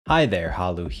Hi there,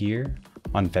 Halu here.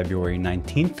 On February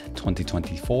 19th,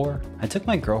 2024, I took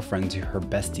my girlfriend to her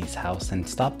bestie's house and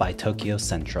stopped by Tokyo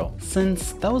Central,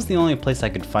 since that was the only place I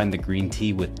could find the green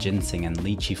tea with ginseng and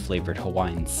lychee flavored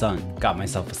Hawaiian Sun. Got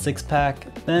myself a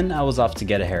 6-pack, then I was off to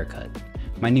get a haircut.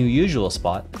 My new usual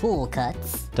spot, Cool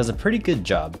Cuts, does a pretty good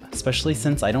job, especially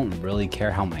since I don't really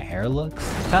care how my hair looks.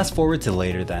 Fast forward to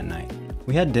later that night.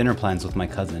 We had dinner plans with my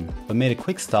cousin, but made a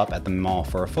quick stop at the mall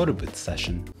for a photo booth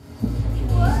session.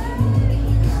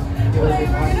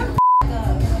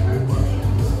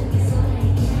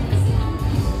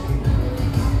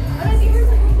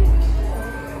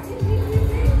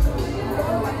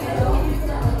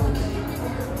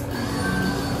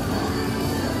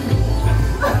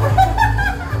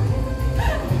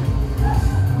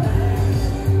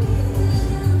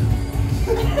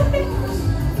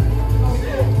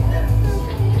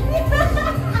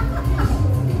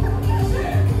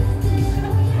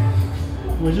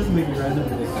 We're just making random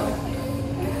videos.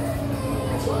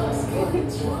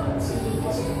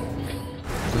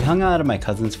 We hung out at my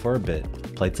cousin's for a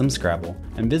bit, played some Scrabble,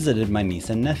 and visited my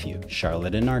niece and nephew,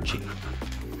 Charlotte and Archie.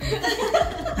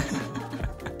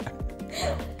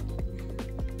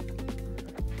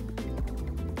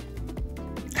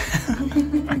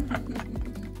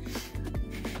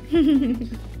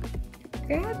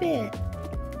 Grab it.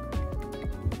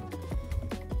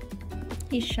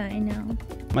 He's shy now.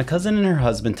 My cousin and her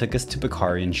husband took us to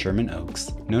Bakari in Sherman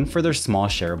Oaks, known for their small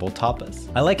shareable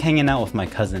tapas. I like hanging out with my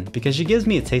cousin because she gives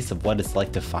me a taste of what it's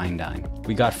like to fine dine.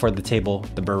 We got for the table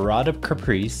the burrata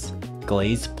caprese,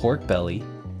 glazed pork belly,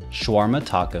 shawarma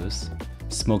tacos,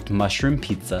 smoked mushroom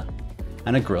pizza,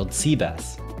 and a grilled sea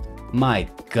bass. My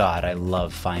god, I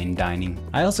love fine dining.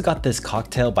 I also got this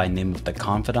cocktail by name of the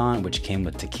Confidant, which came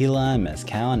with tequila and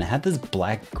mezcal, and it had this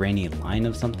black grainy line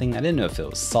of something. I didn't know if it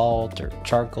was salt or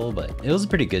charcoal, but it was a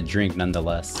pretty good drink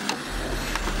nonetheless.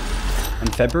 On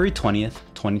February 20th,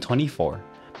 2024,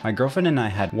 my girlfriend and I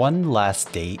had one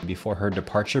last date before her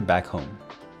departure back home.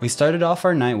 We started off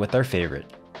our night with our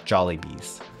favorite,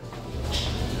 Jollibees.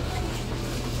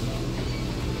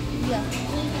 Yeah.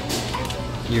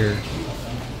 Your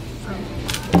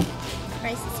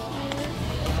Rice is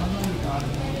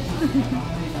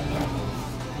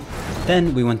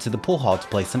Then we went to the pool hall to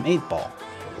play some 8-ball.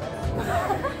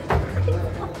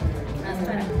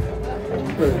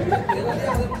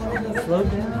 Slow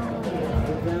down.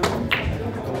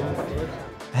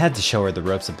 I had to show her the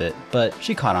ropes a bit, but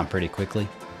she caught on pretty quickly.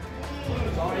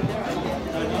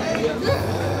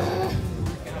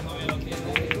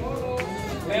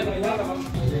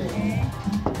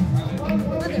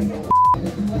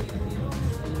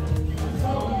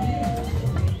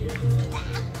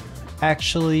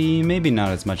 Actually, maybe not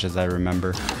as much as I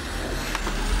remember.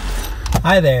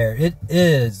 Hi there, it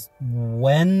is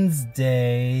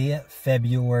Wednesday,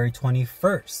 February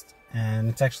 21st, and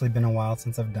it's actually been a while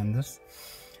since I've done this.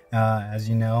 As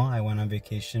you know, I went on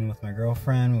vacation with my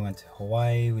girlfriend. We went to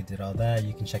Hawaii, we did all that.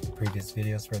 You can check the previous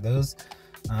videos for those.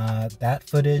 That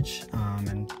footage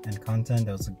and content,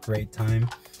 that was a great time.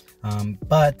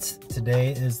 But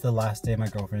today is the last day my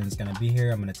girlfriend is gonna be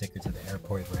here. I'm gonna take her to the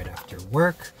airport right after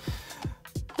work.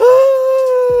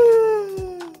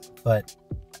 But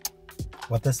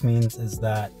what this means is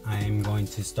that I'm going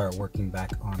to start working back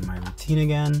on my routine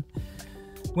again,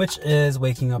 which is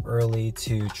waking up early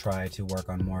to try to work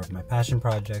on more of my passion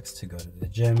projects, to go to the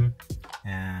gym,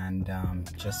 and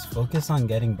just focus on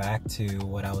getting back to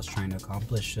what I was trying to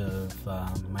accomplish of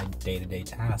my day-to-day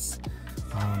tasks.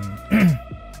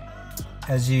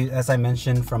 As I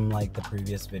mentioned from like the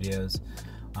previous videos,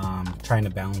 trying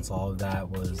to balance all of that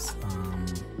was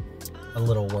a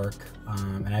little work,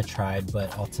 and I tried,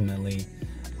 but ultimately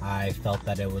I felt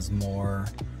that it was more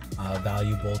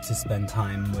valuable to spend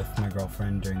time with my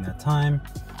girlfriend during that time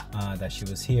that she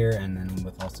was here, and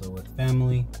then also with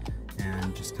family,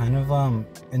 and just kind of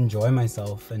enjoy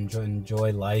myself,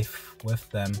 enjoy life with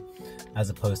them, as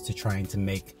opposed to trying to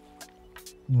make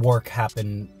work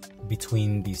happen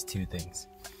between these two things.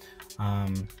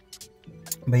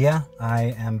 But yeah,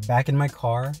 I am back in my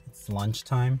car. It's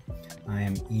lunchtime. I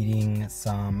am eating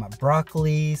some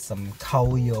broccoli, some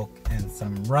kaoyok, and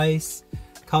some rice.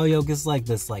 Kaoyok is like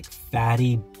this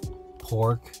fatty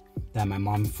pork that my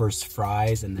mom first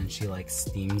fries, and then she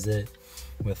steams it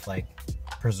with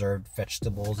preserved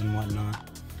vegetables and whatnot.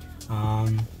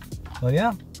 But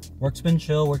yeah, work's been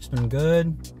chill, work's been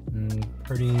good, and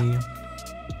pretty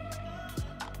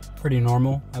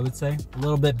normal, I would say. A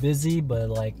little bit busy, but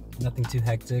nothing too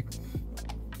hectic.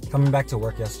 Coming back to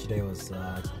work yesterday was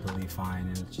completely fine,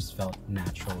 and it just felt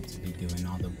natural to be doing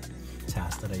all the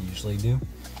tasks that I usually do.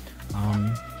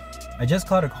 I just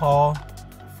caught a call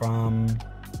from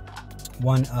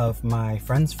one of my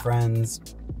friend's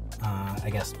I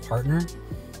guess partner,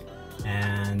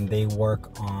 and they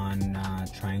work on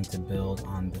trying to build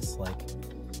on this like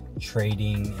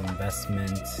trading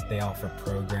investment. They offer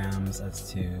programs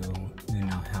as to, you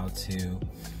know, how to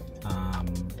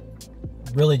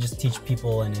really just teach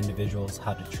people and individuals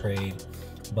how to trade.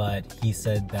 But he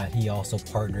said that he also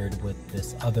partnered with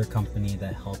this other company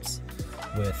that helps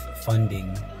with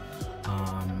funding.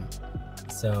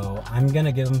 So I'm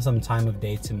gonna give him some time of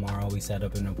day tomorrow. We set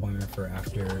up an appointment for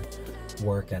after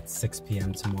work at 6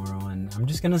 p.m. tomorrow, and I'm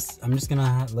just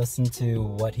gonna listen to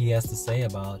what he has to say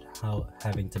about how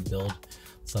having to build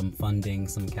some funding,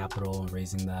 some capital, and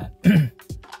raising that.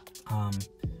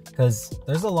 Because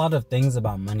there's a lot of things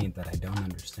about money that I don't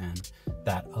understand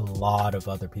that a lot of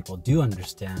other people do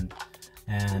understand.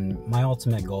 And my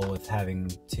ultimate goal with having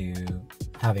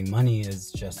money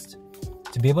is just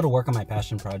to be able to work on my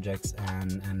passion projects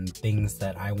and things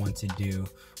that I want to do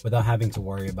without having to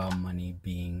worry about money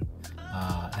being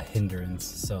a hindrance.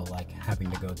 So like having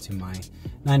to go to my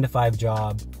 9-to-5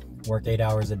 job, work 8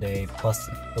 hours a day plus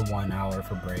the 1 hour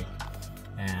for break,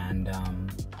 and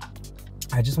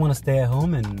I just want to stay at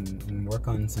home and work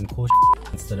on some cool shit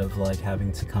instead of like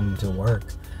having to come to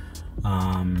work.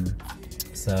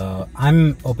 So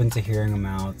I'm open to hearing him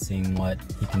out, seeing what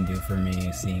he can do for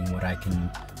me, seeing what I can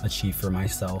achieve for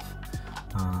myself.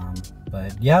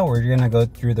 But yeah, we're gonna go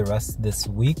through the rest of this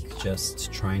week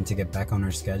just trying to get back on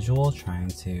our schedule, trying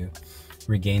to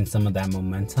regain some of that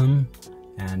momentum,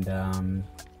 and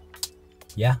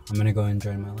yeah, I'm gonna go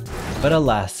enjoy my life. But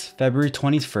alas, February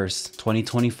 21st,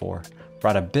 2024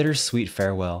 brought a bittersweet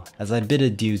farewell as I bid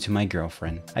adieu to my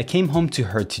girlfriend. I came home to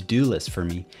her to-do list for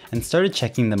me and started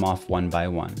checking them off one by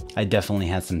one. I definitely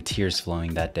had some tears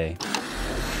flowing that day.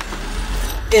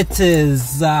 It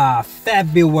is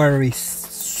February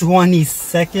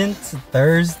 22nd,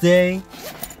 Thursday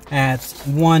at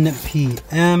 1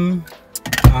 p.m.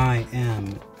 I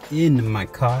am in my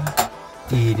car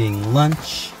eating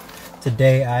lunch.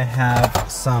 Today I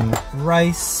have some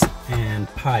rice and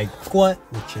pai guat,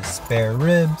 which is spare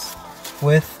ribs,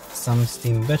 with some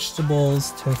steamed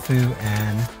vegetables, tofu,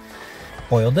 and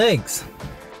boiled eggs.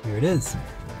 Here it is.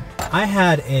 I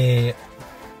had a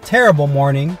terrible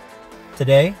morning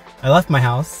today. I left my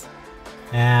house,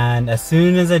 and as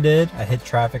soon as I did, I hit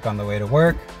traffic on the way to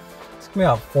work. It took me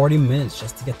about 40 minutes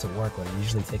just to get to work, when it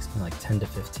usually takes me like 10 to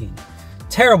 15.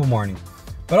 Terrible morning.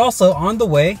 But also on the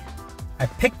way, I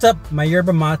picked up my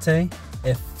yerba mate.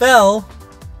 It fell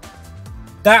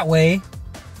that way,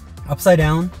 upside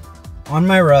down, on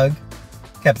my rug.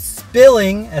 Kept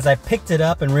spilling as I picked it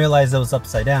up and realized it was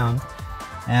upside down.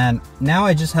 And now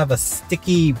I just have a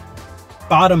sticky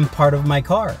bottom part of my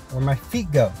car where my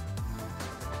feet go.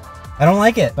 I don't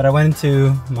like it, but I went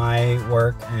into my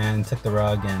work and took the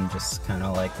rug and just kind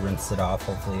of like rinsed it off.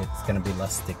 Hopefully it's gonna be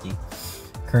less sticky.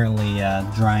 Currently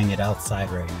drying it outside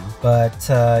right now. But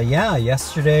yeah,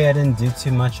 yesterday I didn't do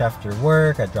too much after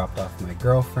work. I dropped off my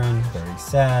girlfriend, very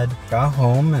sad. Got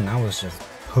home and I was just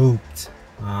pooped.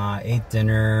 Ate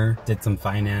dinner, did some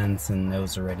finance, and it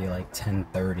was already like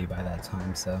 10:30 by that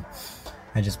time. So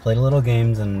I just played a little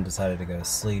games and decided to go to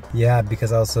sleep. Yeah,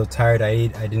 because I was so tired, I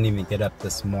didn't even get up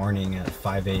this morning at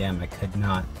 5 a.m. I could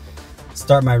not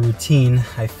start my routine.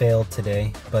 I failed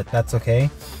today, but that's okay.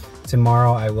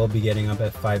 Tomorrow I will be getting up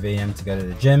at 5 a.m. to go to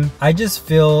the gym. I just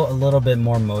feel a little bit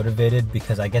more motivated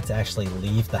because I get to actually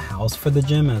leave the house for the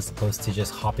gym as opposed to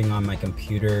just hopping on my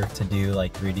computer to do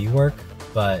like 3D work.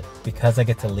 But because I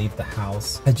get to leave the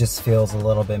house, it just feels a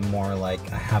little bit more like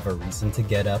I have a reason to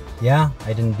get up. Yeah,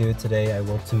 I didn't do it today. I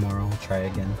will tomorrow. I'll try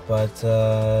again. But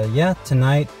yeah,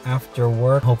 tonight after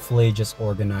work, hopefully just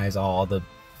organize all the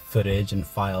footage and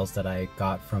files that I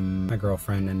got from my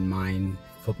girlfriend and my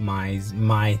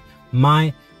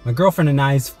girlfriend and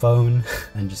I's phone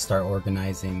and just start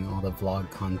organizing all the vlog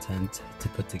content to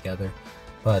put together.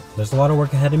 But there's a lot of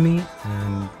work ahead of me,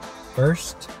 and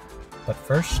first,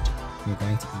 I'm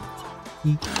going to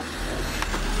eat.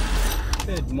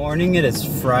 Good morning, it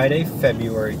is Friday,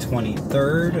 February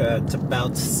 23rd. It's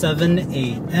about 7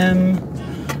 a.m.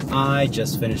 I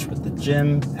just finished with the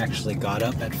gym, actually got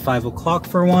up at 5 o'clock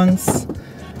for once.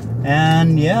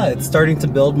 And yeah, it's starting to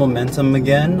build momentum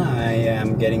again. I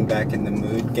am getting back in the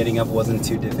mood. Getting up wasn't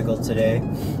too difficult today.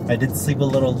 I did sleep a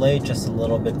little late, just a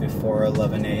little bit before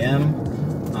 11 a.m.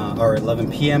 Or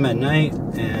 11 p.m. at night.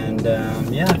 And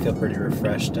yeah, I feel pretty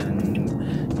refreshed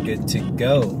and good to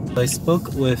go. I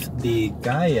spoke with the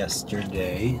guy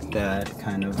yesterday that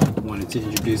kind of wanted to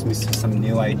introduce me to some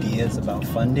new ideas about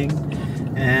funding.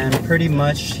 And pretty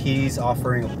much he's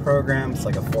offering a program. It's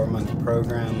like a 4-month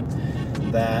program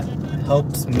that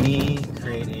helps me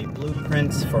create a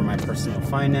blueprint for my personal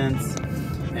finance.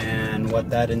 And what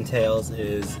that entails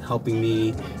is helping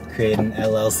me create an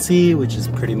LLC, which is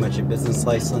pretty much a business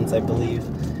license, I believe,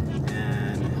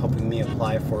 and helping me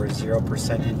apply for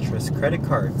 0% interest credit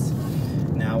cards.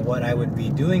 Now, what I would be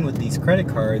doing with these credit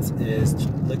cards is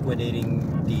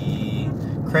liquidating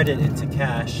the credit into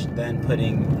cash, then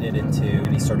putting it into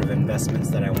any sort of investments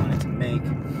that I wanted to make.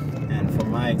 And for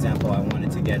my example, I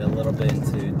wanted to get a little bit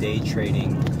into day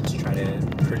trading, to try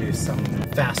to produce some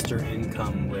faster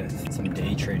income with some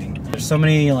day trading. There's so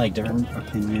many like different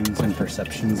opinions and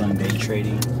perceptions on day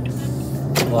trading.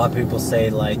 A lot of people say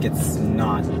like it's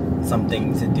not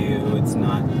something to do, it's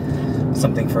not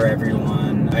something for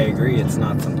everyone. I agree, it's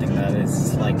not something that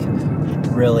is like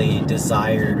really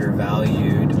desired or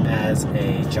valued as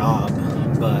a job,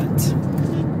 but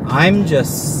I'm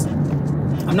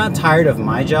not tired of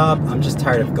my job. I'm just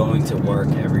tired of going to work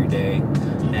every day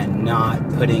and not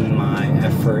putting my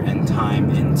effort and time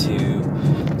into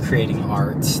creating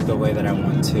art the way that I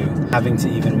want to. Having to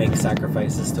even make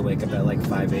sacrifices to wake up at like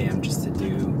 5 a.m. just to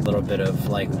do a little bit of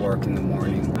like work in the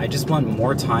morning. I just want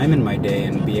more time in my day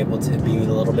and be able to be a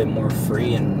little bit more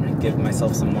free and give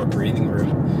myself some more breathing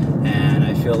room. And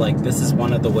I feel like this is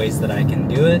one of the ways that I can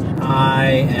do it. I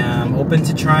am open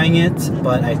to trying it,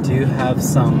 but I do have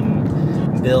some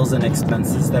bills and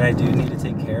expenses that I do need to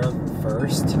take care of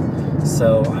first.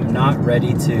 So I'm not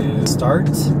ready to start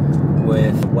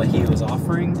with what he was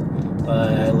offering, but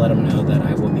I let him know that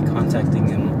I will be contacting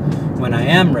him when I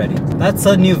am ready. That's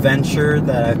a new venture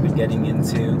that I've been getting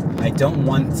into. I don't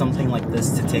want something like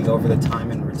this to take over the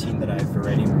time and routine that I've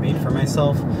already made for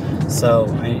myself. So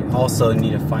I also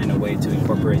need to find a way to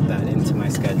incorporate that into my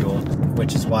schedule,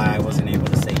 which is why I wasn't able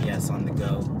to say yes on the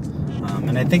go.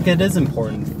 And I think it is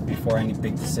important before any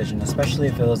big decision, especially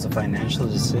if it was a financial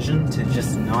decision, to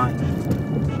just not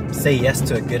say yes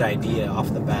to a good idea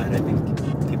off the bat. I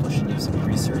think people should do some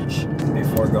research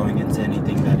before going into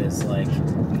anything that is like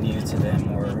new to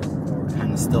them or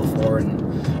kind of still foreign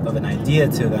of an idea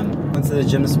to them. Went to the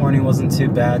gym this morning, wasn't too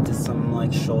bad. Did some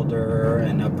like shoulder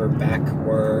and upper back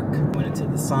work. Went into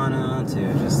the sauna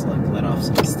to just like let off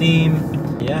some steam.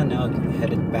 Yeah, now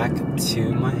headed back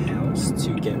to my house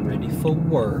to get ready for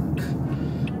work.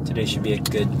 Today should be a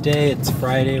good day. It's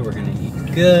Friday. We're gonna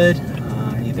eat good.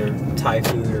 Either Thai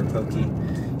food or poke.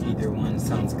 Either one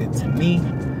sounds good to me.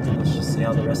 Let's just see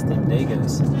how the rest of the day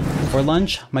goes. For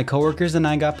lunch, my coworkers and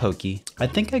I got poke. I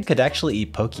think I could actually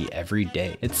eat poke every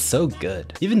day. It's so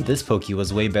good. Even this poke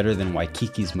was way better than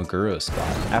Waikiki's Maguro spot.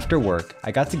 After work,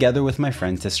 I got together with my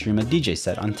friend to stream a DJ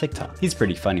set on TikTok. He's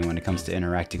pretty funny when it comes to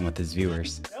interacting with his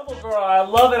viewers. Devil girl, I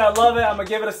love it, I love it. I'm gonna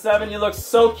give it a 7. You look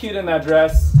so cute in that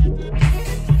dress.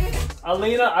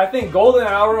 Alina, I think Golden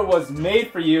Hour was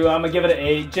made for you. I'm gonna give it an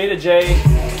 8. J to J,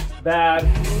 bad.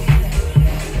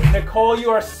 Nicole, you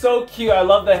are so cute. I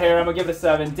love the hair. I'm gonna give it a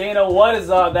 7. Dana, what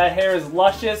is up? That hair is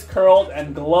luscious, curled,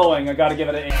 and glowing. I gotta give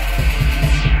it an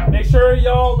 8. Make sure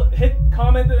y'all hit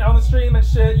comment on the stream and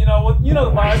shit. You know what? You know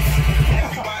the vibes.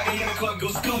 Everybody in the club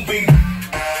goes scooping.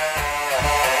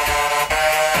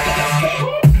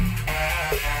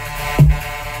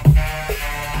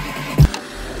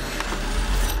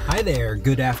 Hi there,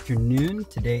 good afternoon.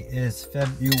 Today is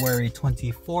February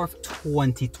 24th,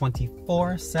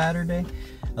 2024, Saturday.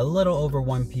 A little over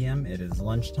 1 p.m. It is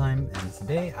lunchtime, and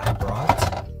today I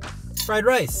brought fried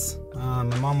rice. My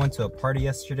mom went to a party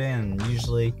yesterday, and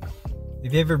usually,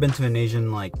 if you've ever been to an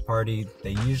Asian like party,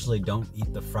 they usually don't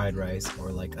eat the fried rice,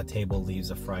 or like a table leaves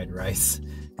a fried rice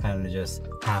kind of just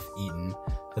half eaten,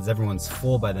 because everyone's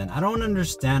full by then. I don't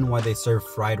understand why they serve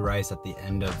fried rice at the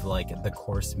end of like the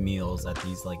course meals at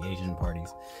these like Asian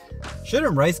parties.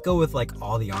 Shouldn't rice go with like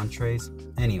all the entrees?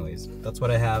 Anyways, that's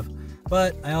what I have.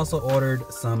 But I also ordered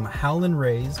some Howlin'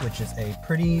 Rays, which is a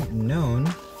pretty known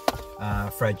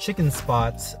fried chicken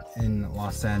spot in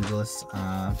Los Angeles,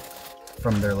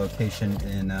 from their location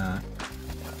in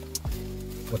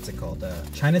what's it called,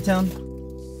 Chinatown.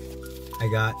 I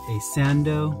got a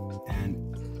sando, and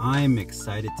I'm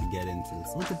excited to get into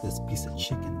this. Look at this piece of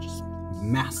chicken, just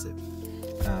massive.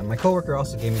 My coworker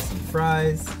also gave me some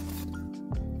fries.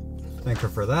 Thank her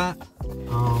for that.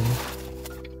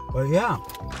 But yeah,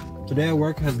 today at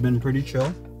work has been pretty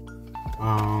chill.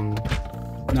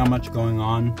 Not much going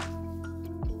on.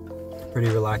 Pretty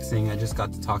relaxing. I just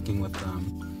got to talking with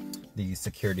the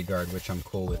security guard, which I'm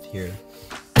cool with here,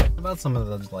 about some of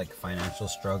those like financial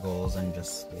struggles and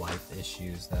just life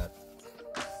issues that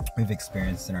we've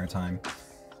experienced in our time,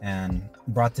 and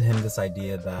brought to him this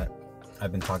idea that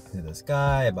I've been talking to this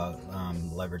guy about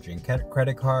leveraging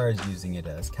credit cards, using it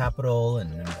as capital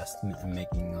and investment, and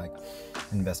making like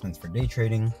investments for day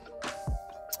trading.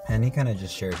 and he kind of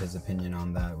just shared his opinion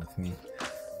on that with me.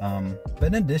 But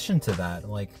in addition to that,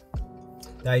 like,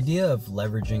 the idea of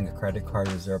leveraging a credit card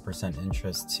with 0%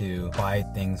 interest to buy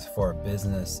things for a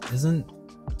business isn't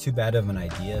too bad of an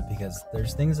idea, because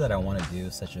there's things that I want to do,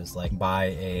 such as like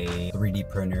buy a 3D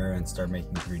printer and start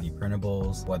making 3D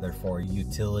printables, whether for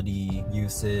utility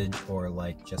usage or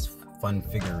like just fun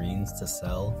figurines to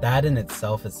sell. That in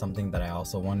itself is something that I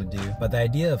also want to do, but the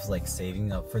idea of like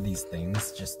saving up for these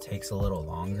things just takes a little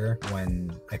longer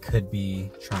when I could be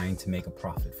trying to make a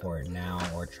profit for it now,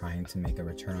 or trying to make a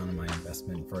return on my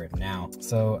investment for it now.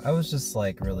 So I was just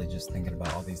like really just thinking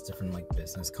about all these different like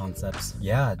business concepts.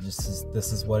 Yeah, this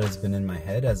is what has been in my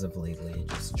head as of lately,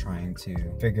 just trying to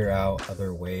figure out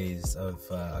other ways of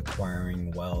acquiring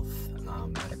wealth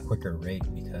at a quicker rate,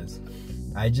 because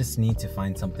I just need to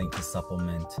find something to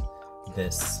supplement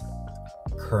this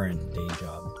current day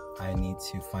job. I need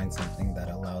to find something that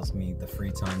allows me the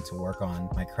free time to work on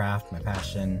my craft, my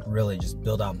passion, really just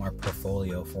build out my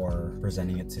portfolio for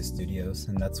presenting it to studios.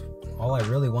 And that's all I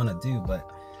really want to do. But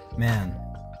man,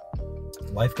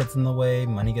 life gets in the way,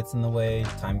 money gets in the way,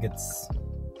 time gets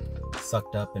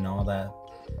sucked up and all that.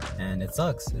 And it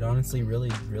sucks. It honestly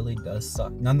really does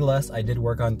suck. Nonetheless, I did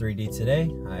work on 3D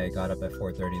today. I got up at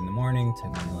 4:30 in the morning.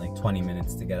 Took me like 20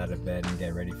 minutes to get out of bed and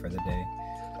get ready for the day.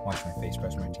 Wash my face,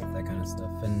 brush my teeth, that kind of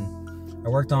stuff. And I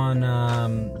worked on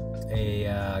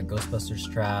a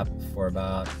Ghostbusters trap for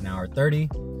about an hour 30,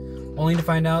 only to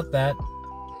find out that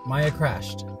Maya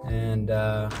crashed, and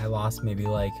I lost maybe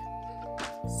like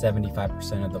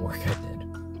 75% of the work I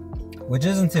did, which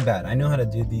isn't too bad. I know how to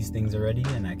do these things already,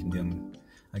 and I can do them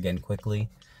again quickly,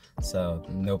 so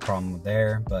no problem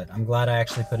there. But I'm glad I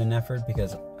actually put in effort,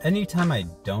 because anytime I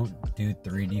don't do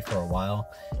 3D for a while,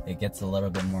 it gets a little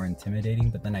bit more intimidating,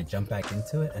 but then I jump back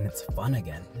into it and it's fun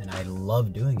again, and I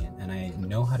love doing it, and I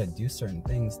know how to do certain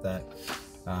things that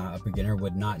a beginner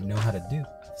would not know how to do.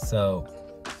 So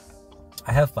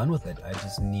I have fun with it. I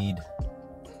just need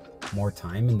more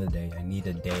time in the day. I need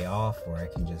a day off where I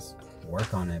can just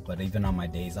work on it. But even on my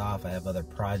days off, I have other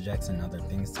projects and other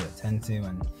things to attend to,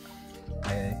 and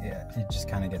it just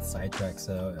kind of gets sidetracked.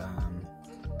 So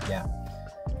yeah,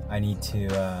 I need to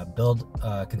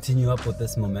continue up with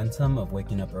this momentum of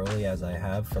waking up early as I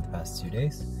have for the past 2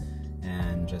 days,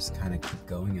 and just kind of keep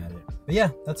going at it. But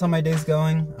yeah, that's how my day's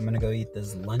going. I'm gonna go eat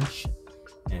this lunch,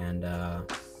 and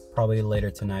probably later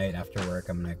tonight after work,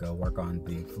 I'm gonna go work on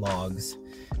the vlogs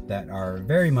that are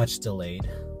very much delayed,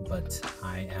 but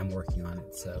I am working on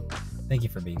it. So thank you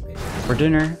for being patient. For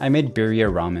dinner, I made birria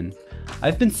ramen.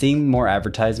 I've been seeing more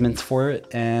advertisements for it,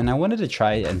 and I wanted to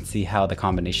try and see how the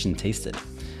combination tasted.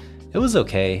 It was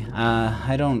okay.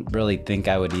 I don't really think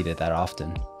I would eat it that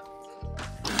often.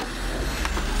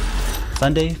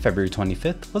 Sunday, February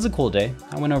 25th was a cool day.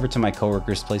 I went over to my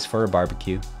coworker's place for a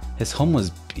barbecue. His home was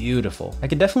beautiful. I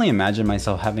could definitely imagine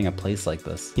myself having a place like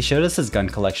this. He showed us his gun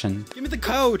collection. Give me the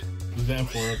code! Is that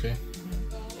for okay?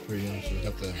 For you, so we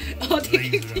got the oh,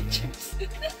 taking pictures.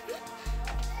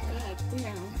 God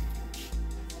damn.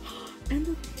 And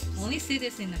the... Only see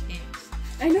this in the games.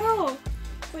 I know!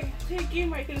 It's like, play a game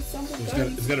where I could assemble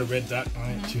guns. It's got a red dot on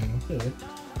it, too. Really?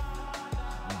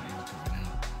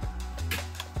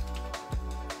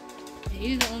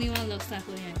 You're the only one looks like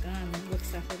holding a gun.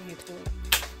 Looks like holding a toy.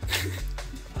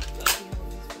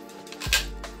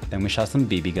 Then we shot some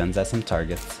BB guns at some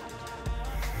targets.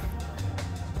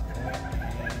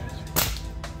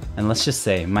 And let's just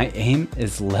say, my aim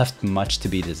is left much to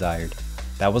be desired.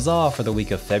 That was all for the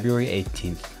week of February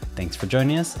 18th. Thanks for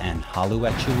joining us, and halu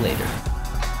at you later.